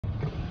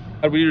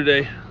How'd we do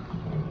today?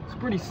 It's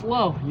pretty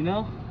slow, you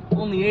know?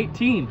 Only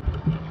 18.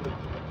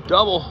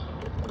 Double.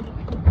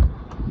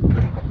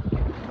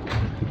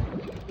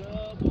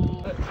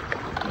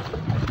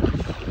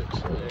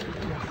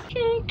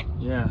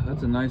 Yeah,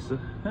 that's a nice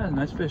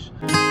fish.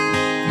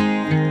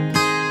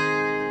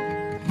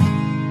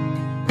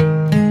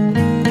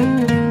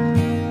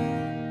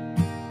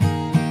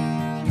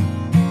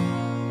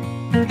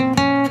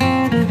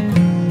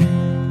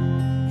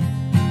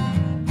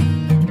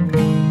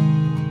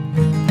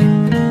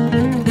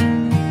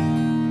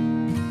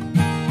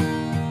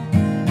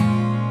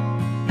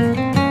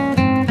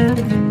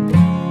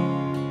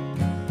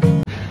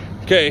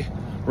 Okay,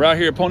 we're out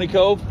here at Pony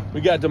Cove.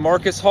 We got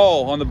Demarcas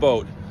Hall on the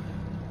boat.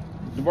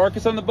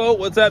 Demarcas on the boat,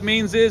 what that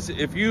means is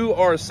if you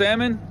are a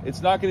salmon,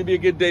 it's not going to be a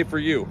good day for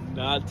you.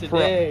 Not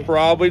today.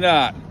 Probably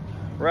not.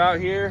 We're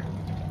out here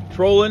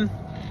trolling.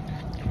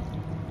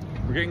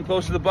 We're getting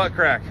close to the butt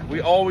crack.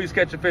 We always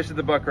catch a fish at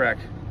the butt crack.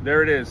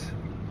 There it is.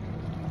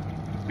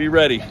 Be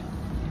ready.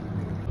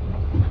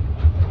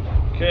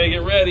 Okay,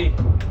 get ready.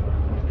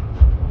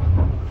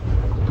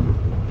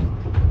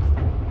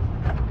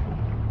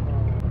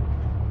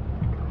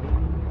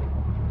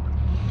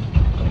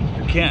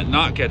 You can't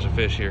not catch a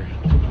fish here.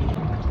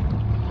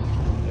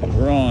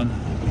 We're on.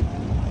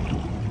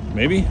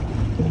 Maybe?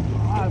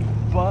 I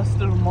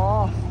busted them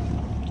off.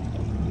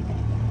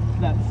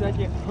 That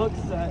second hook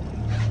set,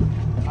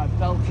 I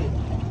felt it.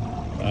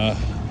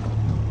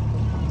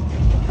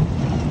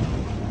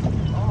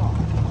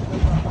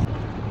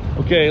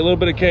 Okay, a little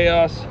bit of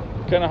chaos.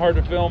 Kind of hard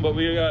to film, but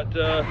we got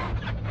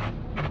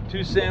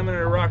 2 salmon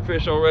and a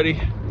rockfish already.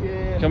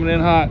 Yeah. Coming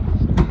in hot.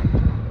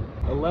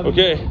 11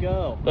 okay, more to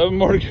go. 11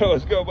 more to go.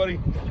 Let's go, buddy.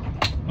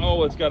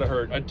 Oh, it's gotta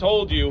hurt. I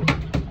told you.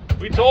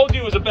 We told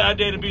you it was a bad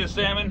day to be a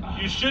salmon.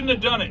 You shouldn't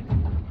have done it.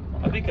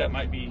 I think that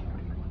might be.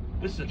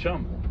 This is a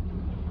chum.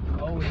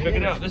 Oh, Check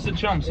it out. This is a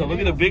chum. So look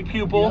at the big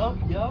pupil.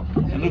 Yep.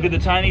 And look at the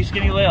tiny,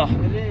 skinny lail.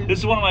 It is. This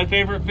is one of my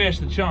favorite fish,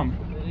 the chum.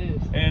 It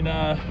is. And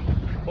a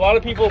lot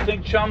of people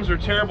think chums are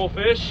terrible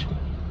fish.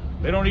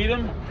 They don't eat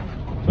them,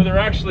 but they're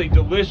actually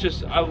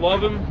delicious. I love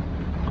them.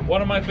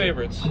 One of my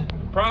favorites.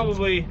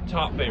 Probably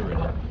top favorite.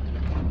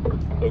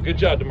 So good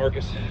job,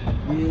 Demarcas.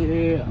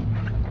 Yeah.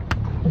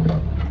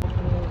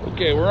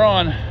 Okay, we're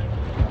on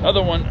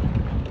another one.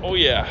 Oh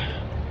yeah.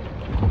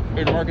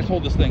 Here, Demarcas,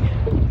 hold this thing.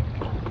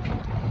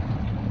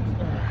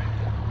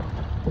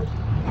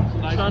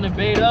 Nice. Trying to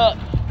bait up.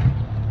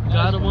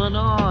 Got one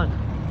on.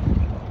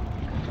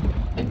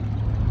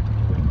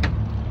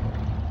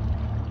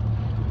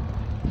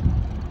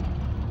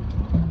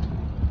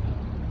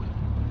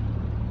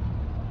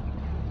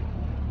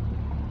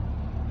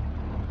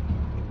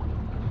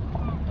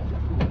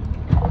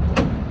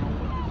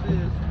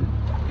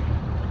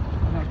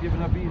 I'm not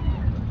giving up easy.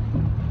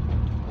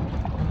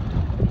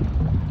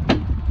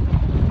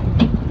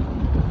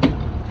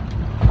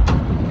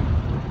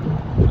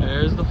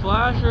 There's the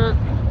flasher.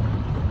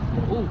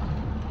 Ooh.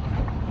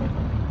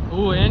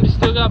 Ooh, and you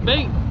still got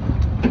bait.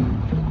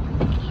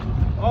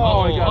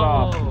 Oh, he got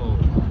off.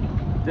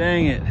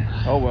 Dang it.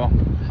 Oh well.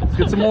 Let's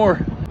get some more.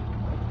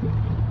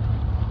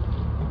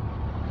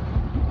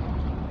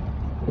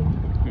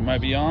 We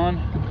might be on.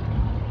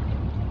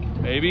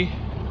 Maybe.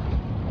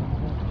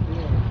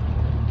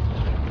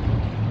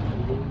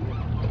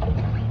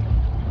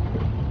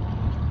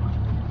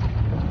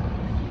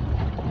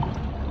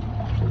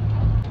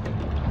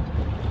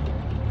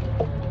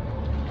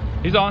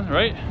 He's on,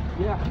 right?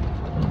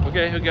 Yeah.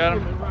 Okay, who got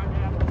him?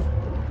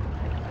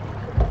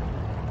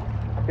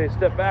 Okay,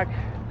 step back.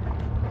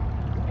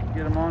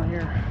 Get him on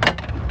here.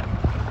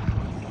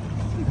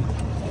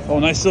 Oh,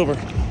 nice silver.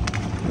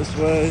 This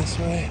way, this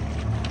way.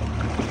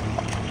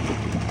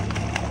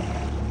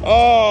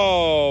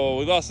 Oh,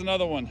 we lost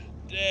another one.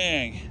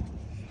 Dang.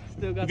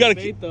 Still got We gotta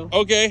the bait though.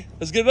 Okay,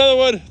 let's get another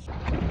one.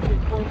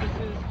 Big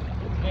porpoises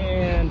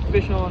and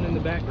fish on in the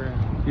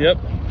background. Yep.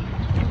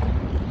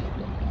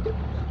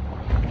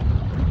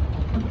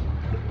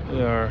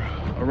 They are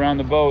around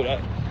the boat.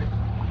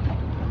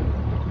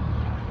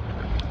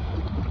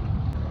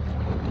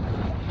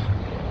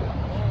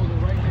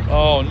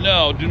 Oh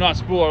no, do not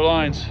spool our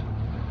lines.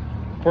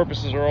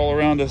 Porpoises are all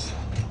around us.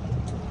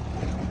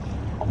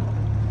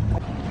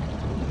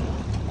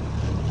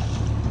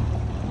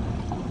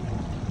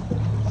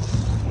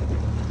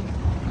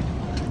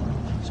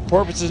 These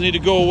porpoises need to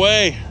go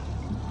away.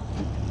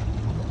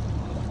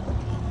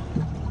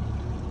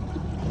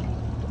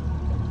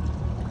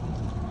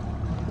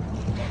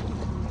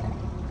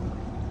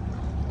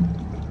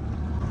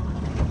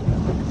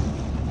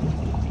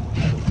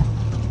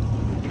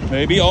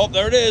 Maybe. Oh,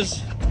 there it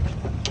is.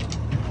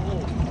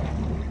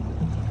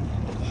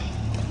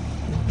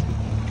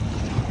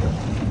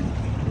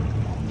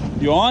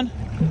 You on?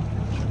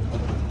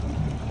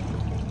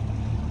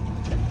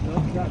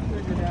 Nope, got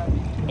triggered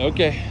happy.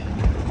 Okay.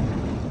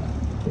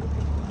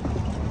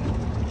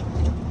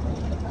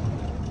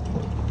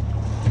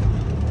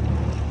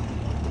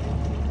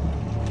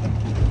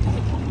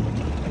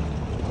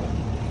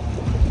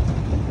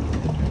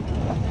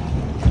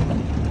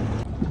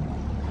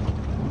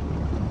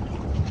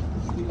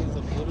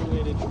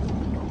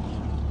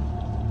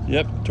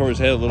 Yep, tore his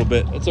head a little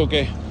bit. It's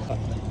okay.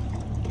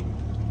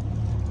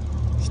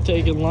 It's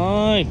taking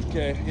line.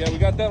 Okay, yeah, we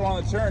got that one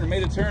on the turn. It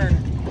made a turn.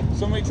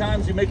 So many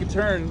times you make a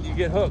turn, you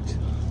get hooked.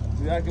 That's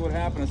exactly what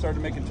happened. I started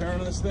to make a turn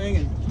on this thing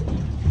and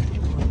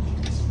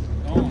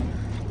gone.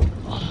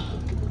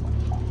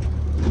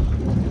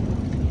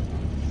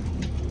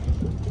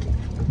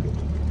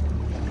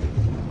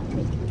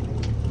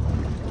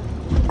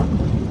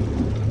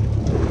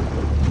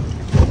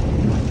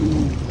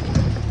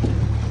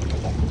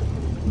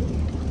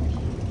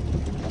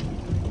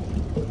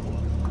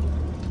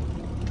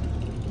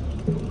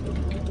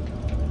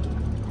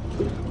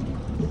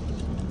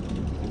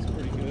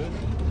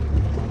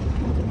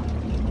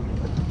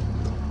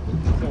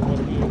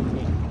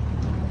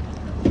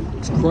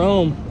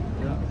 Chrome.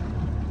 Yeah.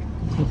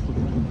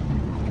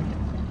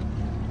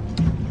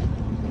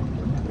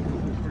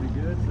 Pretty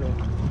good, so.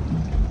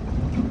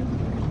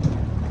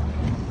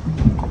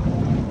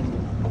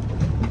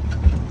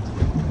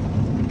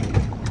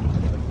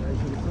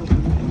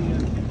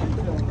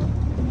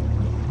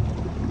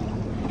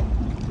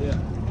 Yeah.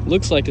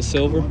 Looks like a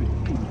silver.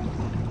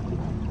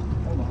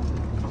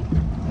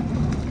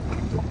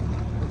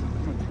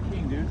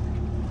 King, dude.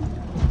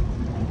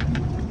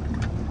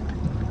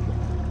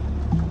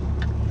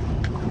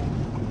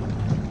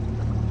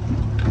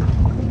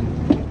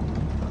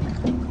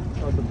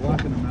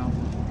 Black in the mouth.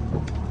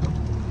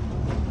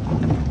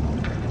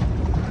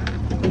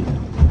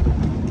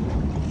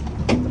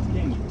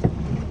 King.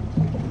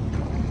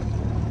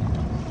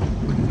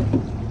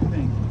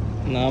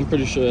 No, I'm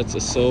pretty sure that's a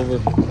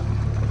silver. I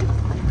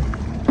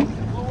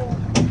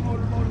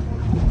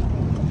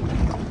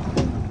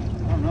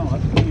don't know,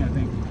 that's a king, I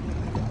think.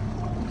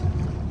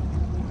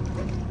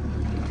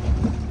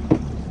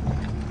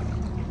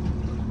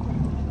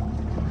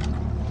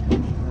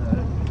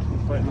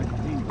 He's fighting like a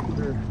king for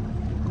sure.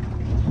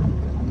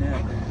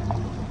 Net.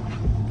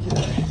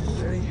 Okay,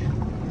 ready?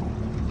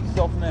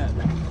 Self net.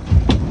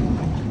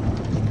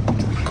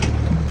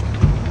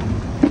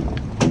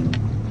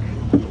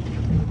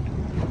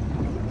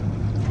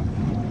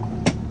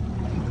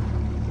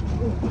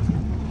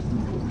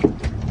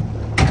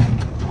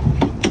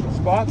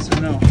 Spots or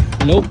no?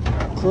 Nope.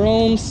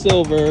 Chrome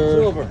silver.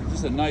 Silver.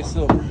 Just a nice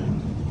silver.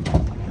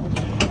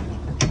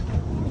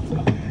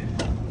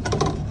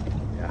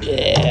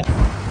 Yeah.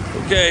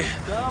 Okay,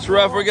 it's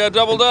rough. We got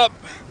doubled up.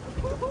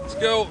 Let's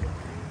go.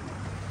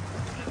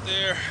 Right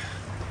there.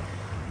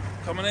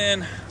 Coming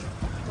in. I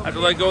have to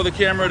let go of the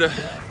camera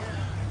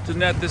to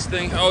net this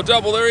thing. Oh,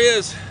 double. There he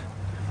is.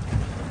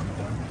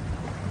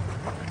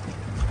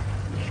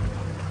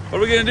 What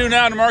are we gonna do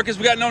now, Demarcas?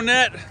 We got no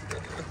net.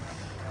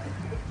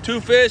 2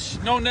 fish,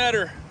 no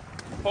netter.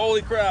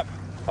 Holy crap.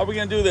 How are we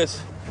gonna do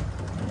this?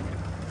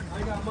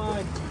 I got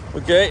mine.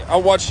 Okay,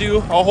 I'll watch you.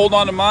 I'll hold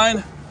on to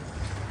mine.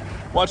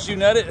 Watch you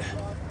net it.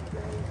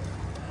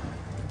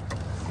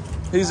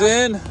 He's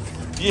in.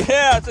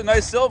 Yeah, it's a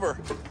nice silver.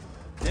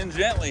 In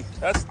gently.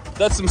 That's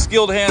some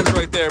skilled hands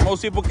right there.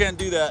 Most people can't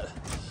do that.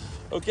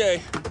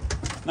 Okay,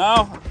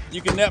 now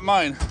you can net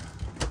mine.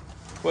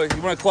 Wait,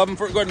 you want to club him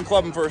first? Go ahead and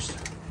club him first.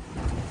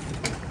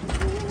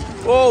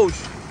 Whoa,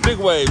 big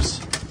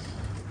waves.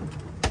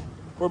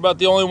 We're about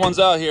the only ones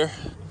out here.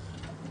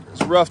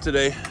 It's rough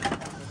today,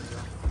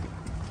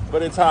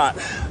 but it's hot.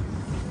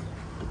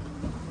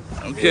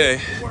 Okay,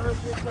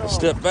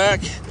 step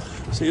back.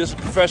 See, this is a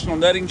professional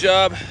netting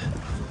job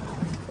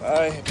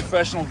by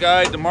professional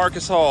guide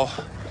Demarcas Hall.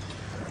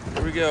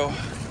 Here we go.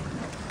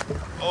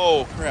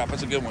 Oh crap,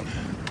 that's a good one.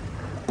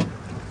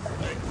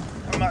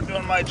 I'm not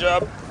doing my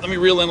job. Let me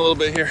reel in a little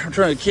bit here. I'm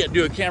trying to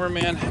do a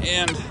cameraman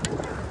and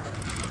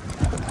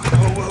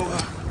whoa.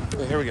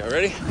 Okay, here we go.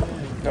 Ready?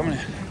 Coming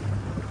in.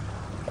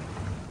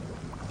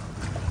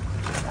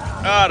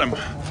 Got him.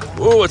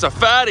 Ooh, it's a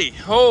fatty.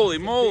 Holy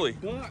moly.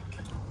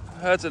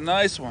 That's a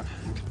nice one.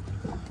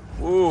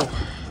 Ooh,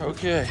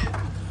 okay.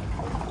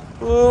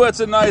 Ooh, that's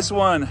a nice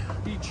one.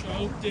 He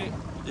choked it.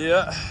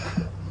 Yeah.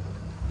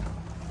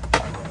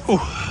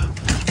 Ooh.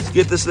 Let's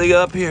get this thing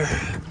up here.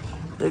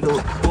 Take a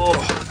look. Whoa.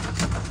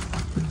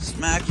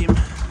 Smack him.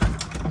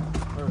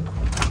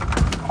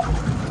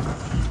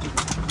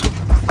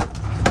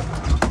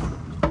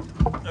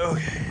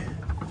 Okay.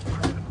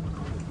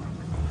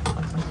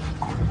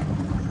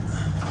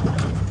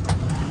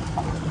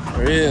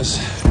 There he is.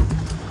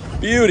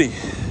 Beauty.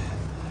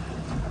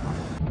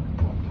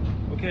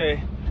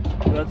 Okay,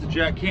 so that's a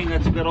Jack King.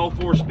 That's got all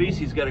 4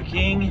 species. Got a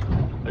king,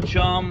 a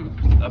chum,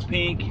 a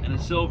pink, and a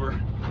silver.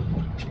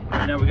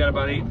 Right now we got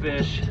about 8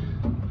 fish.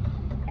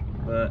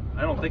 But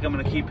I don't think I'm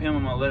gonna keep him.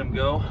 I'm gonna let him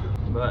go.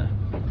 But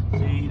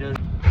see, he does.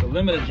 The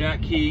limit of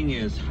Jack King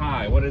is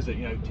high. What is it?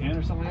 10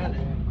 or something like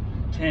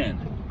that? 10.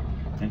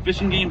 And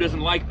Fish and Game doesn't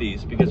like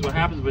these because what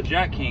happens with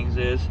Jack Kings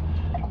is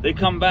they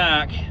come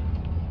back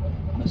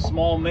a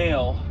small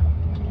male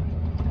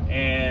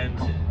and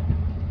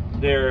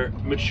they're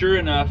mature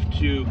enough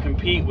to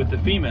compete with the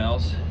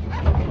females,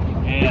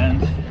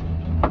 and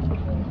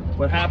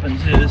what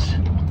happens is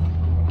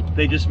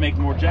they just make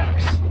more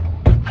jacks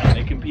and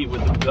they compete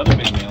with the other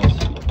big males.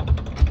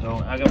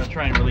 So I'm gonna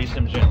try and release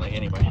them gently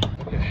anyway.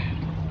 Okay.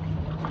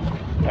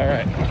 All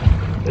right,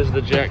 this is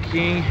the Jack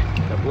King.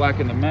 Got black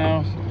in the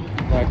mouth,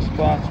 black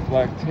spots,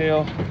 black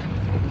tail.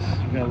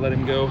 I'm gonna let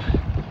him go.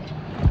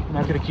 I'm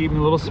not gonna keep him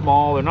a little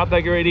small. They're not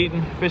that great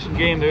eating fish and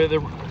game. The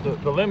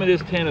limit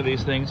is 10 of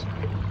these things,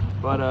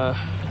 but I'm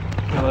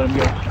gonna let him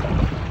go.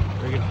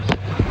 There he goes.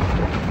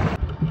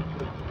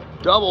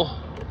 Double.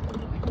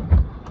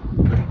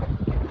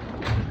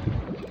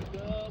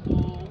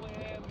 Double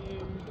whammy.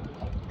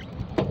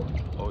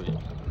 Oh yeah.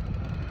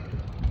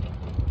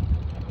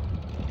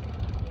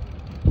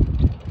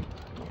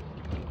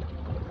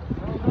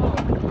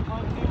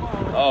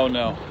 Oh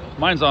no,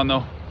 mine's on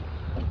though.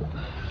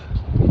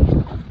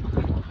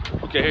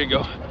 Okay, here you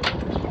go.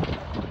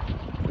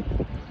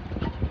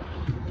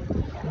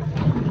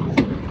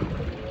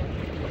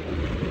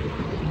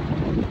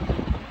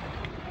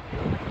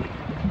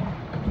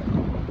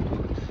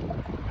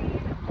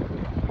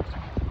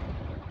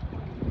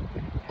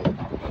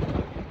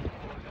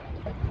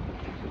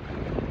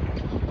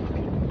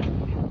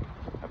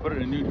 I put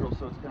it in neutral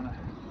so it's kind of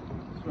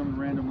swimming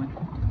randomly.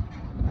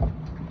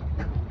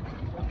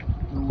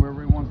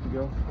 Wherever he wants to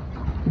go.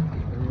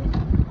 There we go.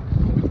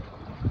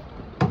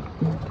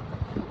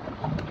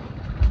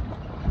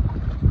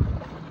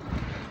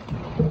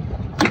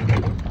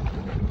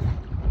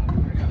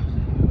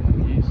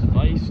 He's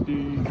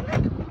feisty.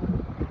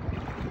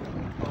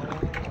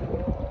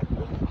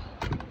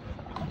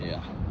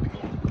 Yeah.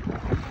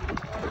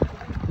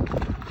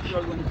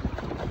 Struggling.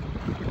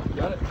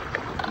 Got it.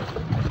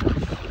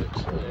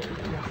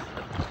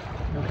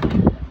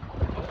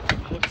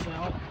 Hooks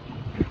out.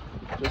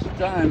 Just in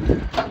time.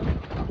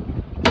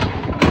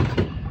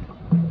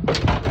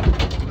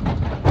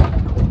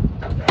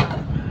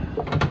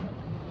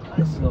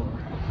 Nice silver.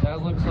 That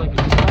looks like a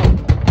chum.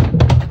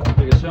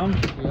 Take a chum?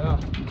 Yeah.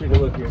 Take a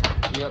look here.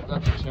 Yep,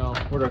 that's a chum.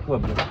 Where'd our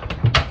club go?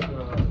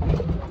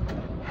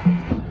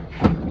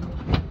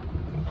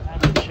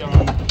 That's a chum.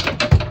 I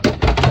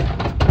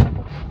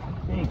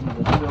think he's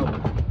a silver.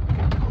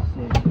 Let's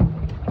see.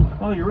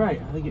 Oh, you're right.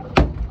 I think it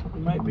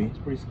might be. It's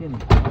pretty skinny.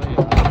 Oh yeah,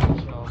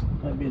 that's a chum.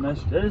 Might be a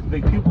nice. That is a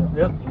big pupil.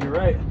 Yep, you're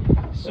right.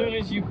 As soon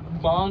as you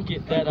bonk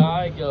it, that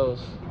eye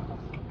goes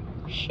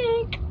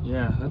shink.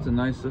 Yeah, that's a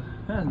nice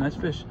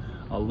fish.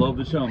 I love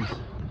the chums.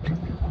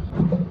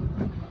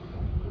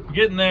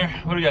 Getting there.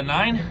 What do we got?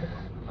 9?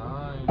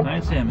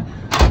 9 salmon.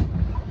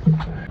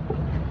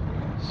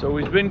 So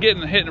we've been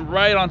hitting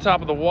right on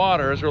top of the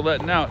water as we're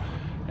letting out,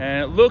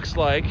 and it looks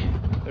like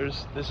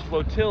there's this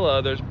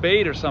flotilla. There's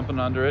bait or something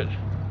under it,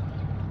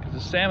 because the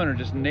salmon are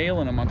just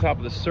nailing them on top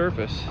of the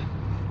surface.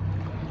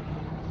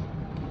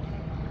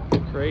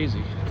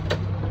 Crazy.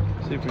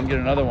 See if we can get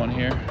another one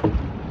here.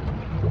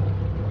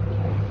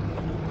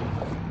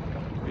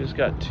 We just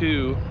got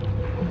 2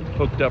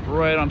 hooked up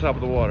right on top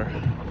of the water.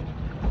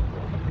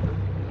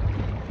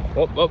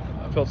 Oh, oh,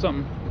 I felt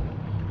something.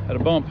 Had a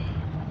bump.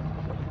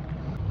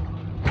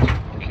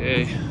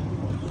 Okay.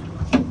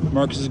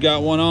 Marcus has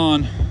got one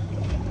on.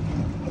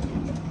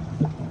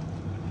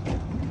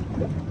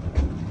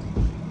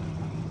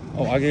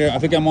 Oh, I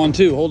think I'm on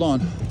 2. Hold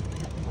on.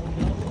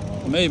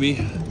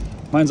 Maybe.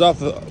 Mine's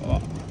off.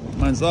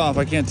 Mine's off.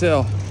 I can't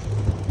tell.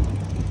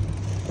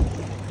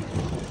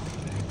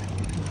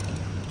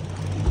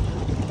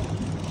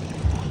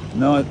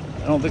 No, I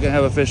don't think I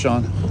have a fish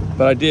on,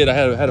 but I did. I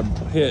had a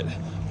hit.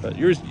 But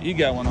you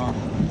got one on.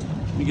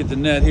 Let me get the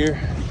net here.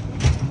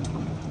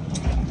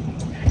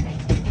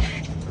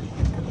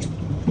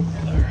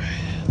 All right.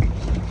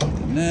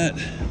 The net.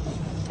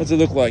 What's it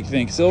look like?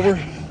 Think silver?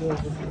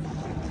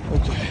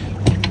 Okay.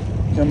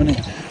 Coming in.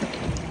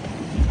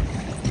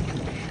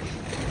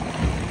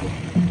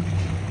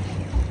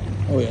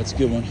 Oh yeah, it's a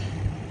good one.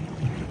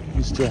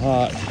 He's still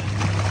hot.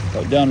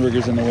 Oh,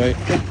 downrigger's in the way.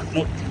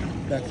 Nope.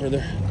 Back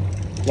further.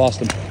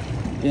 Lost him.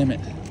 Damn it.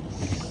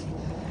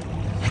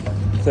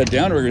 That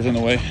downrigger's in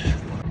the way.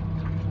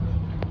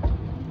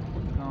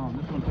 Oh,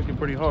 this one took it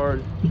pretty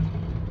hard.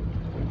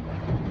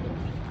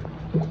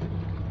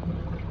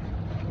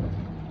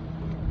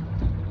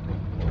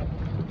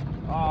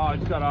 Oh, I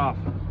just got off.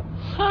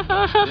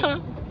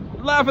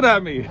 Laughing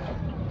at me.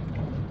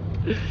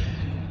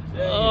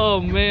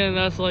 Oh man,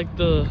 that's like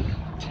the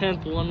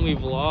 10th one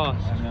we've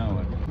lost. I know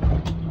it.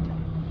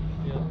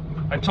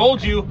 I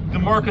told you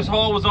Demarcas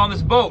Hall was on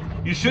this boat.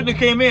 You shouldn't have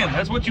came in.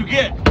 That's what you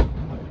get.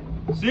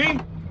 See?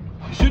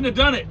 You shouldn't have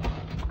done it.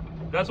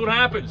 That's what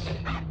happens.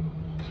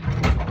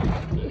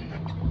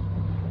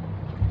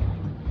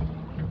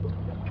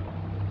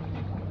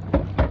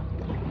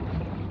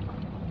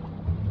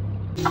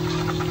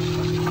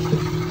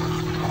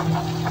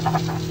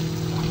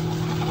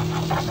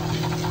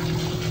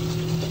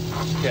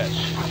 Catch.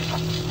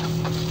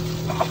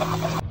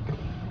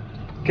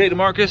 Okay,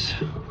 Demarcas,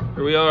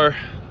 here we are.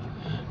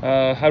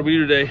 How'd we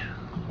do today?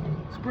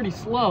 It's pretty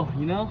slow,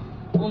 you know?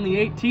 Only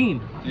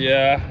 18.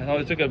 Yeah, it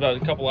only took about a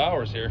couple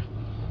hours here.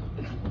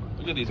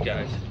 Look at these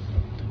guys.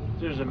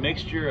 There's a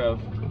mixture of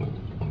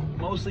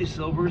mostly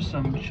silvers,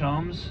 some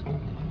chums.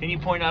 Can you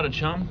point out a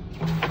chum?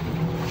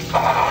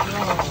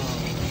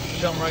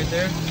 Chum right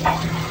there. There's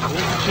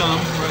a chum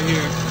right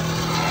here.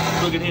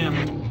 Look at him.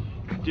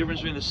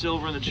 Difference between the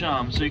silver and the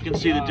chum. So you can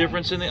see the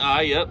difference in the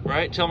eye. Yep,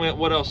 right. Tell me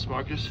what else,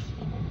 Marcus.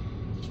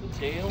 The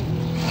tail.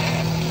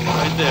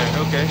 Right there.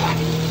 Okay.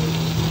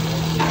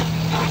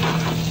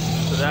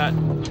 So that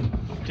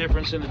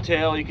difference in the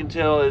tail, you can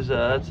tell, is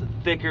that's a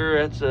thicker.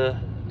 That's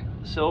a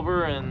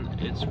silver,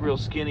 and it's real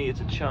skinny. It's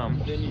a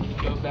chum. Then you can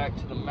go back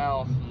to the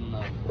mouth and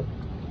the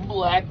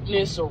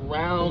blackness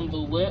around the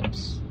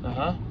lips.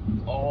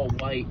 All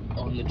white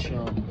on the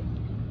chum.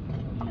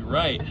 You're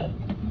right.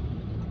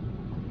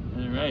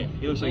 You're right.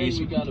 He looks like he's.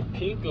 You got a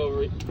pink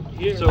over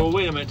here. So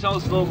wait a minute. Tell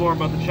us a little more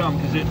about the chum,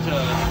 because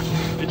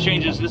it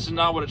changes. This is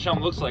not what a chum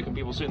looks like when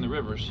people see in the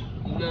rivers.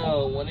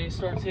 No, when he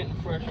starts hitting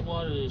fresh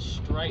water, there's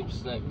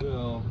stripes that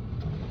go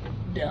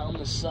down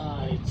the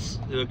sides.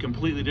 They look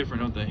completely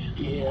different, don't they?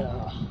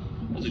 Yeah.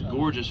 It's a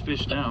gorgeous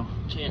fish now.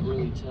 Can't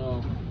really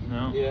tell.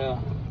 No? Yeah.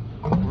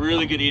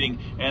 Really good eating.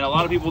 And a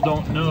lot of people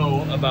don't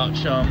know about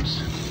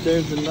chums.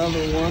 There's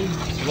another one.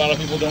 A lot of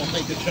people don't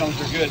think that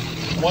chums are good.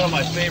 One of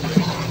my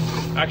favorites.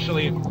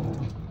 Actually,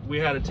 we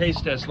had a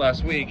taste test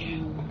last week.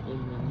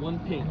 And one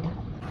pink.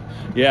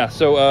 Yeah,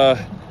 so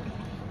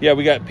yeah,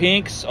 we got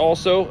pinks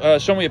also.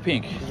 Show me a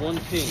pink. One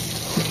pink.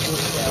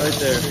 Right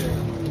there.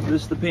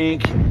 This is the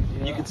pink.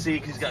 Yeah. You can see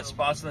he's got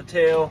spots on the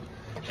tail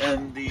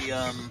and the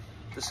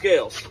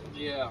scales.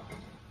 Yeah.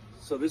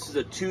 So this is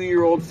a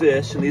 2-year-old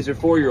fish, and these are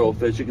 4-year-old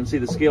fish. You can see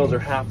the scales are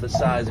half the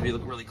size if you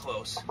look really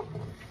close.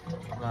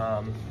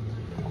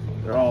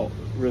 They're all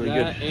really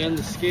good. And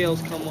the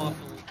scales come off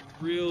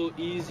real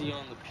easy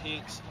on the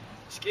pinks.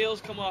 Scales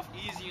come off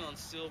easy on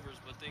silvers,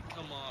 but they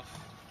come off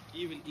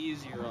even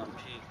easier on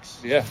pinks.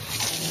 Yeah.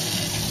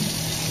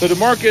 So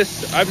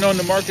Demarcas, I've known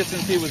Demarcas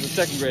since he was a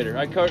 2nd grader.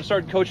 I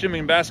started coaching him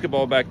in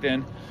basketball back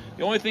then.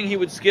 The only thing he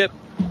would skip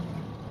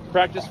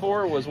practice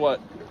for was what?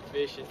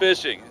 Fishing.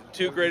 Fishing.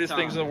 2 greatest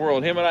things in the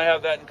world. Him and I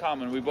have that in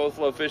common. We both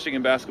love fishing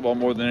and basketball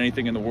more than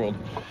anything in the world.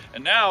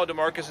 And now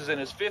Demarcas is in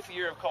his 5th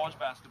year of college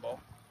basketball.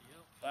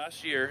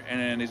 Last year,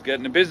 and he's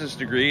getting a business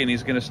degree, and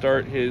he's going to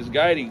start his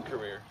guiding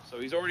career.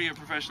 So he's already a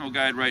professional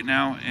guide right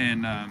now,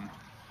 and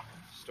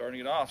starting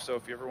it off. So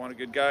if you ever want a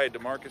good guide,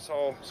 Demarcas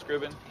Hall,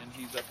 Scriven, and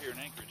he's up here in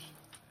Anchorage.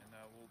 And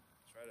we'll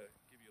try to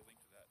give you a link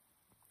to that.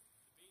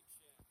 The bait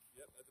shack.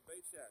 Yep, at the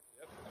bait shack.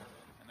 Yep.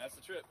 And that's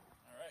the trip.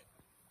 All right.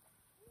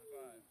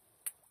 Bye.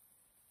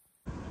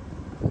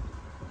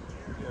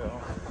 There we go.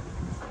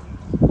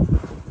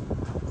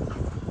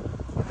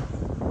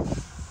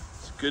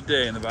 It's a good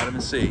day in the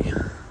vitamin C.